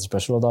Kinas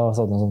oljeetterspørsel, og da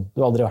sa du sånn,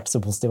 du har aldri vært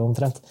så positiv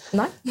omtrent.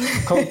 Nei.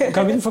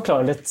 Kan vi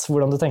forklare litt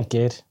hvordan du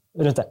tenker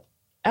rundt det?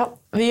 Ja,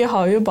 vi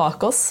har jo bak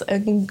oss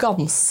en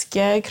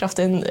ganske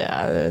kraftig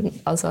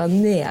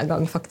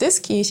nedgang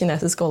faktisk i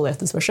kinesisk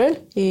oljeetterspørsel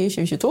i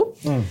 2022.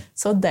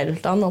 Så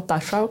deltaen opp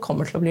derfra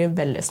kommer til å bli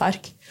veldig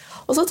sterk.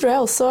 Og så tror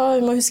jeg også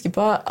vi må huske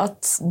på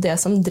at det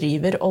som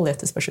driver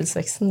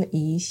oljeetterspørselsveksten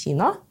i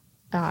Kina,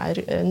 er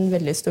en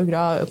veldig stor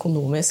grad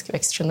økonomisk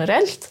vekst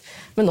generelt,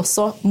 men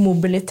også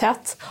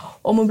mobilitet.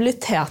 Og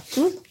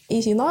mobiliteten i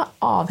Kina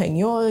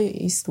avhenger jo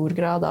i stor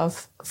grad av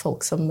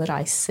folk som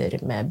reiser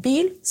med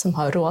bil, som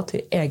har råd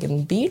til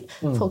egen bil,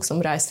 folk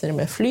som reiser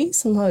med fly,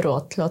 som har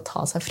råd til å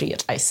ta seg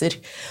frie reiser.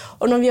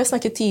 Og når vi har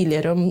snakket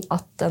tidligere om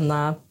at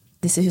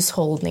disse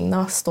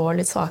husholdningene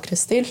står litt svakere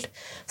stilt,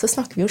 så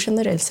snakker vi jo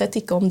generelt sett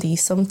ikke om de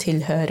som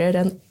tilhører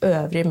den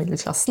øvrige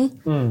middelklassen,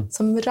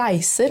 som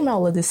reiser med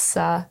alle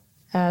disse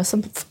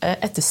som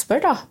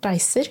etterspør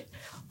reiser.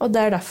 Og det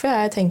er derfor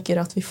jeg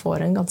tenker at vi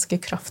får en ganske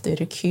kraftig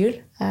rekyl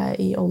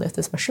i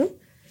oljeetterspørselen.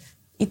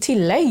 I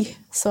tillegg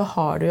så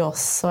har du jo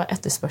også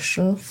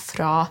etterspørselen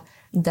fra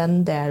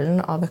den delen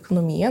av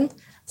økonomien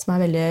som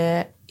er veldig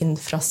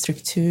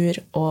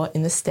infrastruktur- og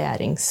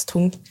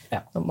investeringstung.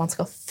 Ja. Man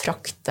skal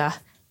frakte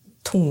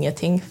tunge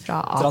ting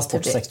fra A til B.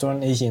 Transportsektoren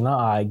i Kina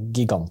er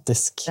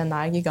gigantisk. Den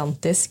er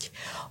gigantisk.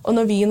 Og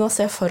når vi nå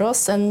ser for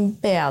oss en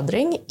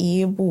bedring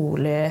i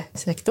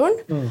boligsektoren,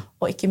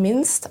 og ikke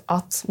minst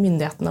at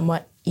myndighetene må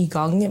i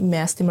gang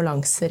med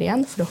stimulanser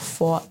igjen for å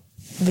få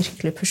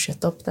virkelig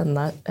pushet opp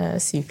denne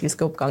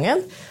sykliske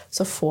oppgangen,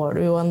 så får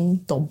du jo en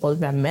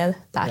dobbelt whammy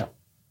der. Ja.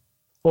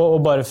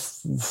 Og bare,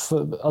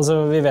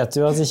 vi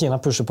vet jo at Kina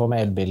pusher på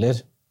med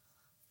elbiler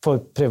for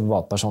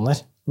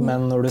privatpersoner.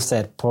 Men når du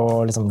ser på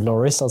liksom,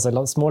 lorries,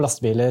 altså små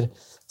lastebiler,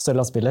 større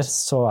lastebiler,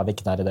 så er vi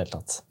ikke der i det hele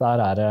tatt.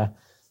 Der er det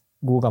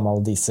god gammel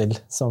diesel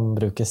som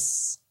brukes,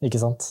 ikke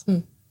sant?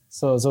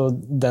 Så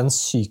den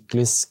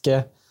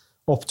sykliske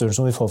oppturen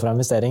som vi får fra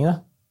investeringene,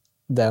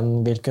 den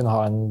vil kunne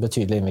ha en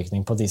betydelig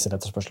innvirkning på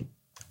dieseletterspørsel.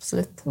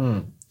 Absolutt.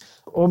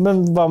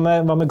 Men hva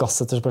med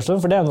gassetterspørsel?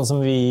 For det er noe som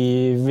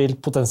vi vil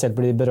potensielt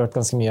bli berørt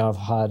ganske mye av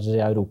her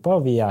i Europa.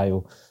 Vi er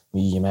jo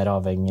mye mer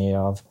avhengig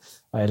av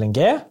LNG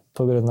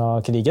på grunn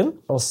av krigen.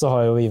 Og så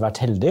har jo vi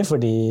vært heldige,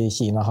 fordi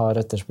Kina har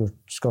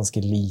etterspurt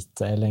ganske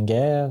lite LNG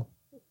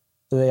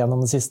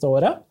gjennom det siste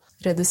året.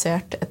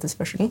 Redusert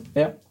etterspørselen.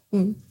 Ja.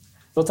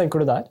 Hva tenker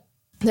du der?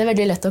 Det er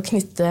veldig lett å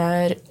knytte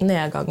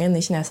nedgangen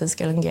i kinesisk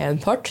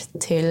LNG-import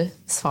til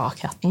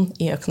svakheten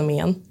i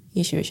økonomien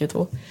i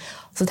 2022.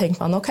 Så tenker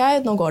man, ok,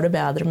 nå går det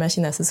bedre med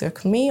kinesisk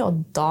økonomi,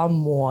 og da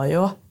må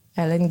jo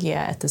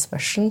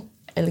LNG-etterspørselen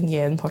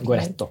LNG-importen går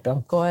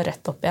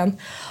rett opp igjen.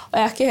 Og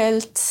jeg er ikke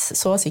helt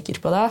så sikker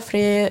på det,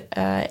 fordi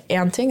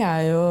en ting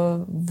er jo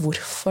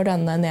hvorfor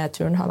denne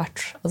nedturen har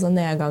vært, altså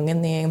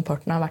nedgangen i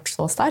importen har vært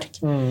så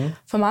sterk.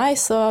 For meg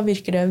så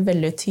virker det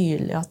veldig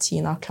tydelig at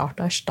Kina har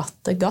klart å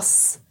erstatte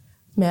gass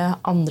med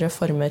andre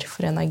former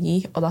for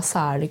energi, og da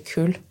særlig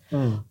kull.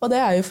 Og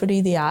det er jo fordi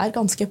de er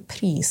ganske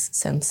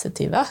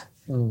prissensitive.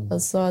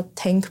 Altså,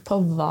 tenk på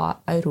hva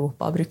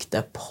Europa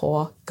brukte på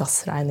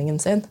gassregningen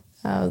sin.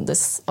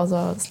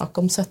 Snakk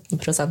om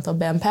 17% av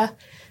BNP.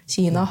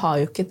 Kina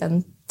har jo ikke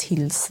den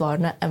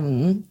tilsvarende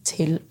evnen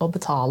til å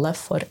betale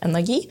for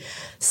energi,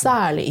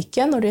 særlig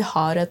ikke når de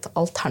har et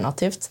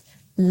alternativt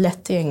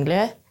lett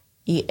tilgjengelig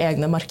i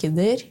egne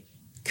markeder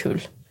kull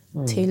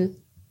til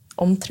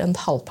omtrent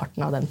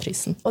halvparten av den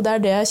prisen. Og det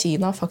er det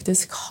Kina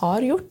faktisk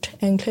har gjort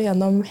egentlig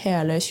gjennom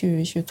hele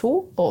 2022,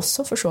 og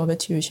også for så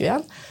vidt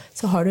 2021,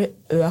 så har de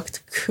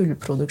økt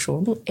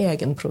kullproduksjonen,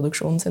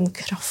 egenproduksjonen sin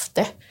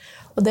kraftig.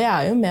 Og det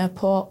er jo med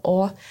på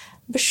å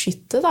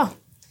beskytte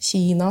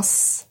Kinas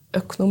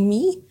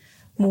økonomi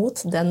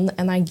mot den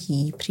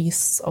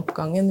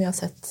energiprisoppgangen vi har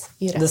sett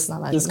i resten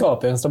av verden. Det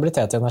skaper jo en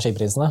stabilitet i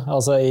energiprisene,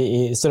 altså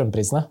i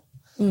strømprisene,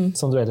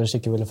 som du ellers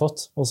ikke ville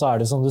fått. Og så er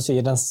det, som du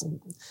sier, den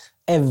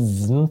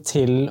evnen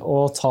til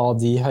å ta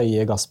de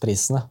høye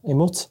gassprisene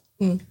imot,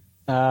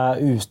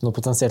 uten å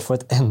potensielt få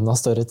et enda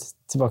større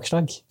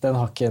tilbakeslag. Den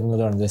har ikke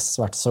nødvendigvis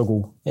vært så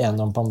god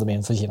gjennom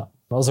pandemien for Kina.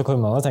 Og så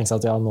kommer man å tenke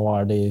seg at nå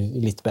er de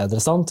i litt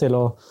bedre stand til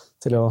å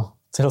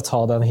ta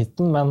den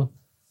hitten,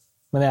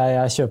 men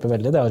jeg kjøper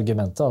veldig det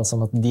argumentet, altså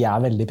at de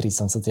er veldig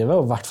prissensitive,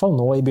 og i hvert fall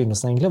nå i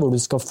begynnelsen egentlig, hvor du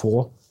skal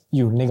få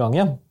hjulene i gang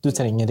igjen. Du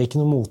trenger ikke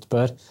noe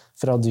motbør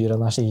fra dyr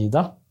energi i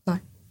det.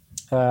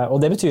 Og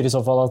det betyr i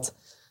så fall at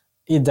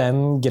i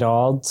den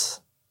grad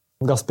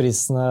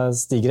gassprisene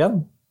stiger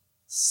igjen,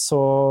 så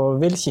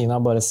vil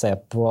Kina bare se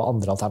på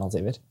andre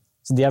alternativer.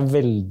 Så de er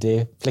veldig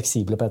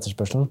fleksible på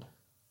etterspørselen,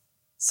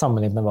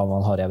 sammenlignet med hva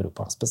man har i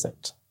Europa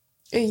spesielt.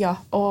 Ja.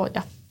 Og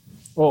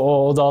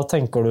da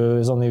tenker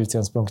du sånn i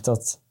utgangspunktet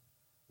at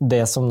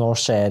det som nå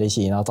skjer i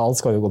Kina, at alt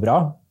skal jo gå bra,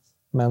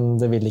 men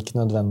det vil ikke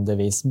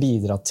nødvendigvis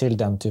bidra til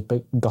den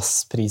type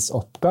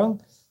gassprisoppgang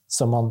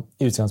som man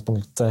i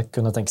utgangspunktet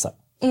kunne tenke seg.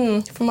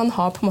 For man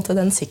har på en måte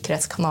den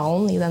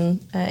sikkerhetskanalen i den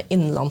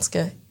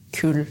innenlandske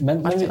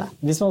kullmarkedet.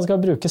 Hvis man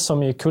skal bruke så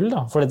mye kull,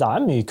 da, for det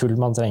mye kull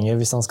man trenger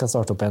hvis man skal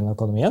starte opp igjen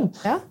økonomien,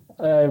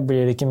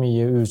 blir det ikke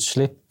mye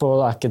utslipp,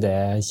 og er ikke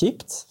det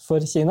kjipt for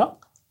Kina?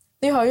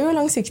 De har jo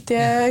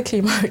langsiktige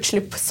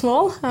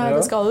klimautslippsmål.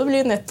 Det skal jo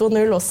bli netto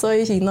null også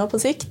i Kina på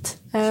sikt.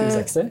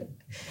 2060?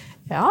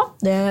 Ja,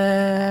 det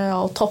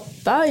å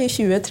toppe i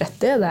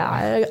 2030, det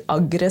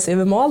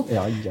aggressive mål.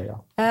 Ja.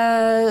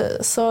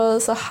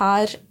 Så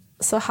her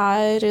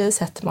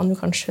setter man jo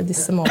kanskje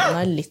disse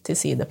målene litt til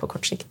side på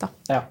kort sikt. Da.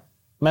 Ja.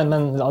 Men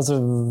altså,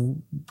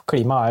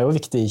 klima jo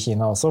viktig i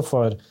Kina også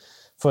for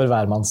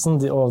hvermannsen,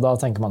 og da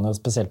tenker man jo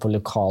spesielt på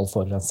lokal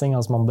forurensning.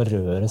 Altså man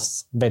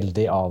berøres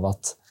veldig av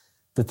at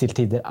det til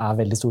tider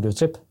veldig store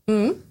utslipp.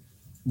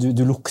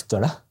 Du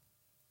lukter det.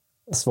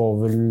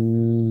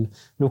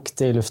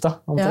 Svovellukt i lufta,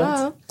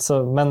 omtrent.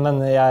 Så, men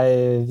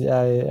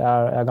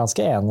jeg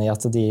ganske enig i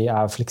at de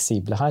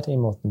fleksible her i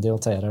måten de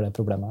håndterer det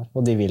problemet her.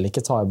 Og de vil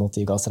ikke ta imot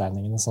de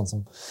gassregningene, sånn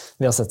som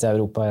vi har sett i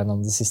Europa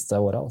gjennom de siste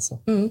årene.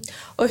 Altså.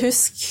 Og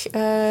husk,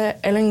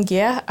 LNG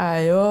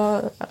jo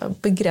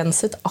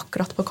begrenset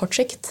akkurat på kort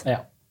sikt.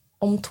 Ja.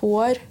 Om 2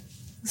 år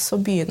så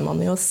begynner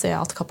man jo å se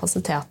at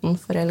kapasiteten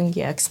for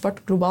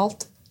LNG-eksport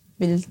globalt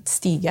vil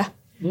stige.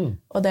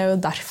 Og det jo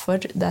derfor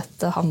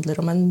dette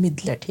handler om en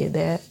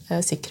midlertidig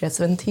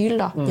sikkerhetsventil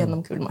da, gjennom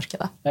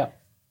kullmarkedet. Ja.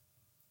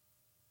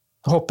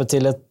 Hoppe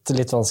til et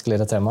litt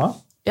vanskeligere tema.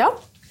 Ja.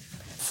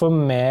 For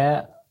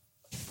med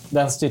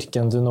den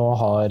styrken du nå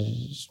har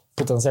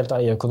potensielt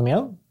i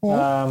økonomien,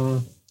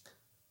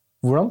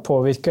 hvordan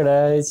påvirker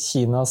det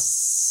Kinas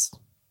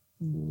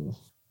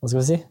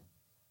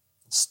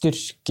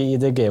styrke i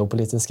det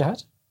geopolitiske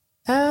her?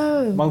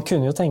 Man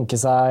kunne jo tenke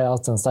seg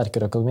at en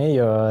sterkere økonomi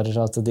gjør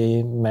at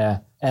de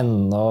med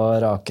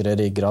enda rakere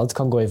ryggrad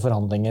kan gå i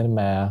forhandlinger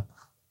med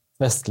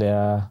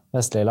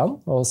vestlige land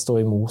og stå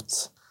imot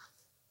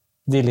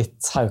de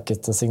litt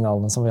haukete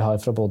signalene som vi har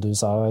fra både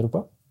USA og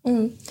Europa.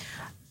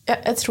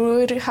 Jeg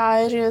tror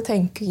her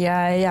tenker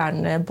jeg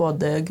gjerne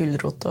både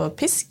gulrot og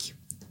pisk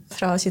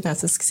fra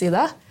kinesisk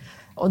side.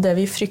 Og det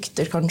vi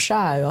frykter kanskje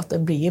jo at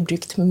det blir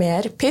brukt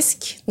mer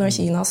pisk når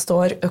Kina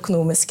står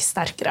økonomisk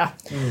sterkere.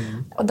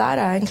 Og der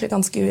jeg egentlig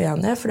ganske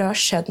uenig, for det har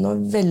skjedd noe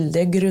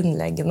veldig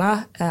grunnleggende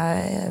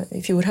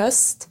i fjor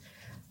høst,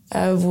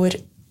 hvor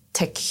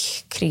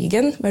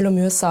tech-krigen mellom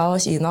USA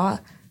og Kina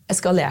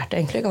eskalerte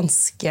egentlig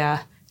ganske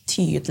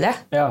tydelig.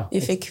 Ja,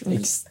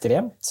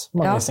 ekstremt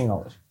mange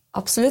signaler.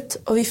 Absolutt,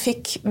 og vi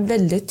fikk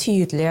veldig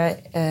tydelige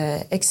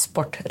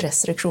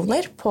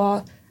eksportrestriksjoner på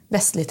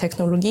vestlig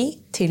teknologi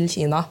til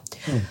Kina.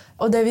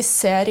 Og det vi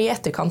ser i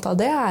etterkant av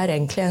det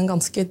egentlig en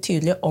ganske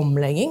tydelig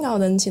omlegging av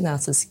den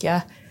kinesiske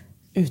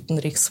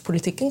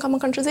utenrikspolitikken, kan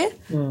man kanskje si.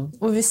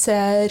 Hvor vi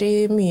ser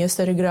i mye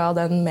større grad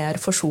en mer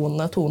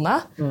forsonende tone,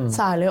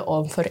 særlig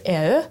overfor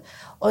EU.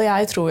 Og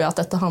jeg tror jo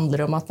at dette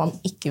handler om at man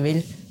ikke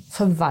vil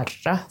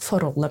forverre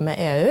forholdet med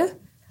EU,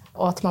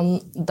 og at man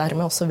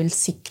dermed også vil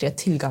sikre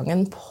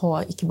tilgangen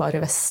på ikke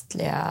bare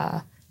vestlige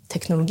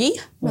teknologi,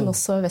 men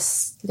også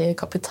vestlig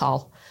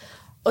kapital.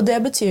 Og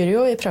det betyr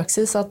jo i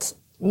praksis at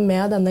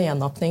med denne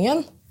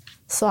gjenåpningen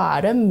så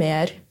det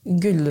mer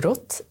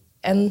gulrot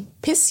enn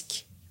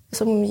pisk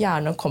som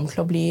gjerne kommer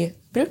til å bli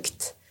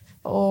brukt.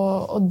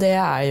 Og det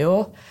jo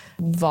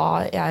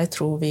hva jeg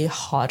tror vi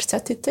har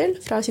sett hittil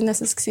fra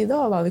kinesisk side,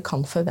 og hva vi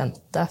kan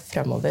forvente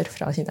fremover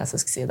fra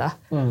kinesisk side.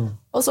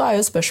 Og så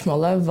jo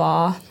spørsmålet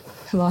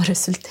hva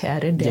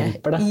resulterer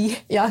det i?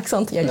 Ja, ikke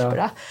sant?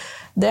 Hjelper det?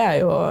 Det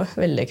jo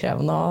veldig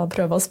krevende å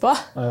prøve oss på.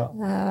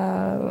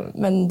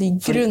 Men de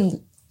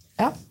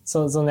Ja.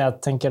 Sånn jeg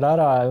tenker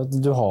der jo at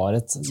du har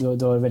et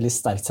veldig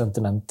sterkt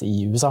sentiment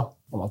i USA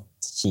om at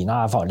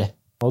Kina farlig.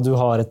 Og du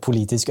har et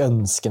politisk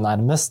ønske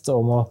nærmest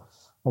om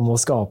å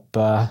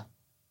skape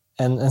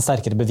en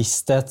sterkere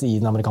bevissthet i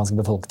den amerikanske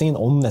befolkningen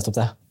om nettopp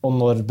det. Og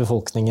når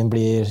befolkningen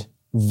blir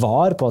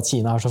var på at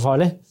Kina så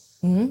farlig,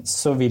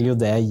 så vil jo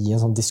det gi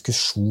en sånn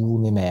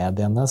diskusjon i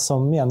mediene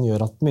som igjen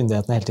gjør at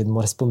myndighetene hele tiden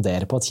må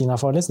respondere på at Kina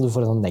farlig, så du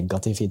får en sånn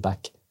negativ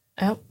feedback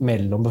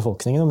mellom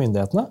befolkningen og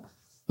myndighetene.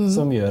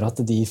 Som gjør at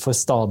de får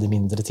stadig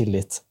mindre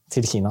tillit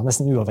til Kina,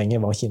 nesten uavhengig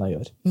av hva Kina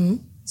gjør.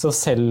 Så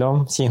selv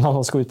om Kina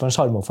nå skal ut på en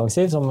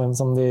skjermoffensiv,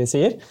 som de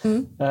sier,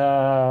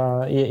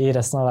 i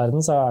resten av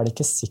verden, så det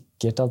ikke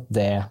sikkert at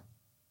det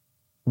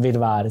vil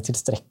være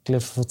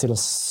tilstrekkelig til å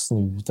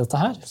snu dette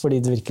her,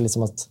 fordi det virker litt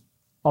som at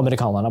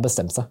amerikanerne har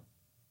bestemt seg.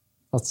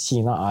 At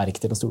Kina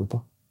ikke til å stole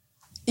på.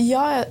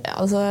 Ja,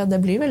 altså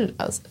det blir vel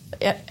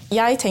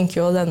jeg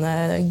tenker jo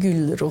denne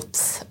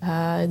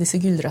disse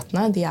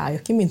gulrøttene, de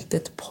jo ikke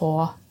myntet på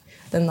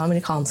den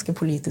amerikanske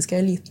politiske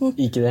eliten.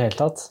 Ikke det hele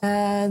tatt.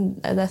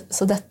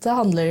 Så dette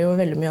handler jo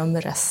veldig mye om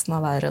resten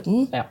av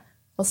verden,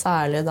 og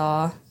særlig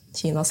da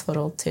Kinas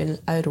forhold til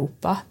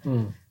Europa.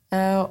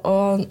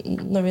 Og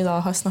når vi da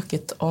har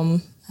snakket om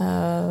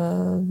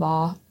hva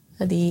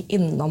de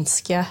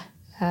innenlandske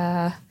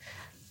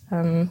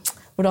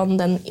hvordan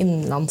de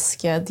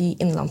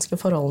innenlandske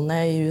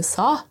forholdene i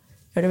USA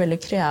gjør det veldig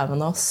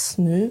krevende å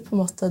snu på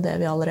en måte det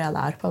vi allerede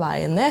på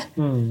veien i,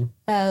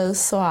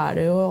 så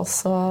det jo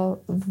også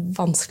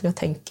vanskelig å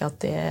tenke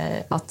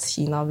at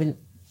Kina vil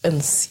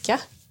ønske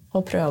å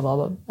prøve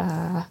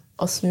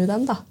å snu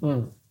den. Da.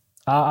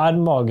 Er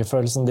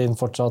magefølelsen din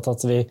fortsatt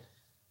at vi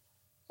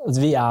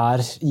er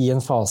i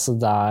en fase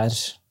der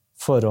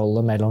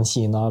forholdet mellom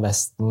Kina og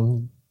Vesten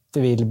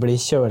vil bli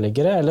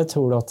kjøligere, eller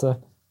tror du at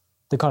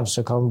det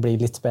kanskje kan bli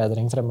litt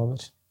bedring fremover?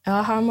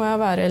 Ja, her må jeg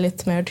være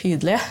litt mer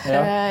tydelig.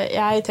 Ja.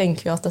 Jeg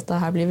tenker jo at dette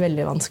her blir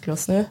veldig vanskelig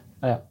å snu.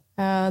 Ja.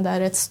 Det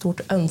et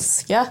stort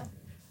ønske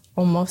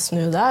om å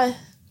snu det,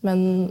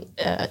 men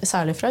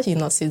særlig fra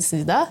Kinas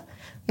side.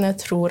 Men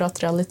jeg tror at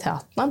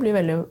realitetene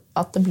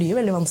at det blir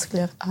veldig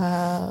vanskelig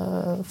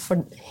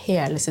for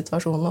hele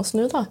situasjonen å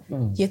snu, da,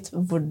 gitt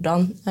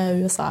hvordan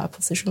USA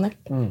posisjonert.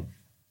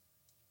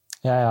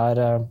 Jeg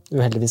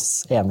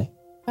uheldigvis enig.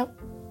 Ja.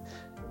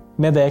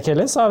 Med det,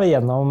 Kelly, så vi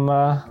gjennom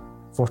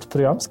vårt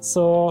program.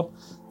 Så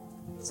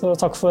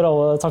takk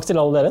til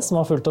alle dere som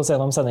har fulgt oss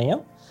gjennom sendingen.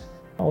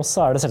 Og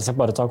så det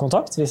selvsagt bare å ta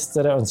kontakt hvis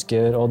dere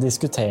ønsker å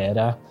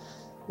diskutere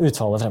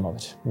utfallet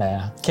fremover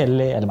med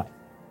Kelly eller meg.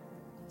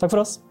 Takk for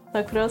oss.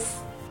 Takk for oss.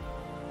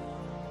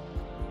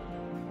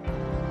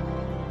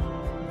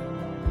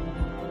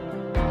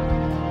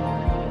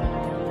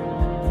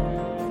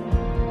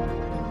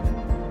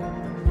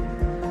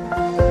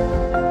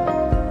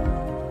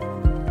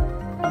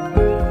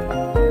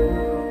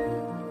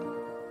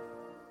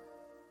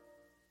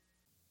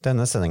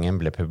 Denne sendingen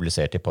ble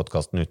publisert i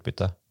podcasten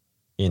Utbytte.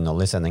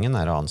 Innholdet i sendingen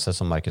å anse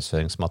som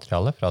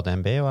markedsføringsmateriale fra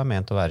DNB og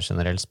ment å være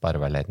generell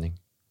spareveiledning.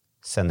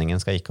 Sendingen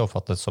skal ikke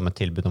oppfattes som et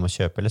tilbud om å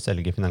kjøpe eller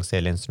selge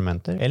finansielle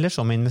instrumenter, eller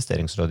som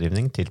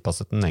investeringsrådgivning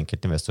tilpasset den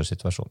enkelte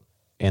investorsituasjon.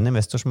 En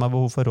investor som har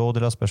behov for råd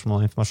eller har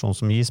spørsmål og informasjon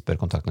som gis, bør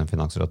kontakte en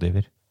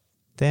finansrådgiver.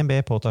 DNB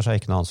påtar seg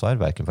ikke noe ansvar,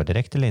 hverken for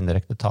direkte eller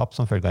indirekte tap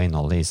som følge av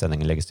innholdet i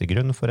sendingen legges til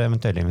grunn for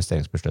eventuelle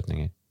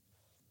investeringsbeslutninger.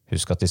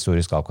 Husk at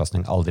historisk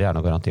avkastning aldri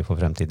noe garanti for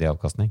fremtidig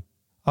avkastning.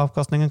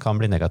 Avkastningen kan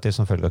bli negativ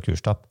som følge av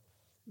kurstap.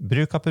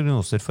 Bruk av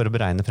prognoser for å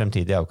beregne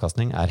fremtidig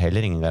avkastning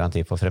heller ingen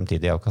garanti for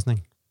fremtidig avkastning.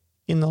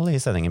 Innholdet i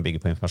sendingen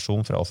bygger på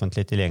informasjon fra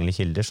offentlig tilgjengelige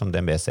kilder som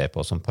DNB ser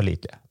på som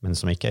pålitelige, men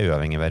som ikke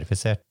uavhengig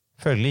verifisert.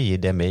 Følgelig gir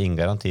DNB ingen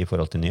garanti i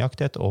forhold til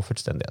nøyaktighet og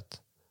fullstendighet.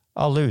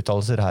 Alle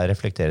uttalelser her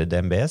reflekterer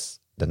DNBs,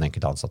 den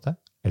enkelte ansatte,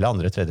 eller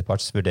andre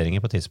tredjeparts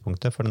vurderinger på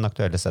tidspunktet for den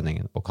aktuelle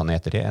sendingen, og kan i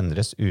ettertid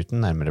endres uten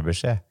nærmere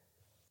beskjed.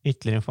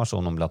 Ytterligere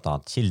informasjon om blant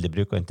annet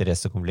kildebruk og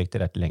interessekonflikter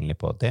tilgjengelig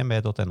på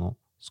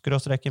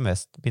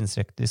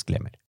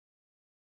dnb.no/invest-disclaimer.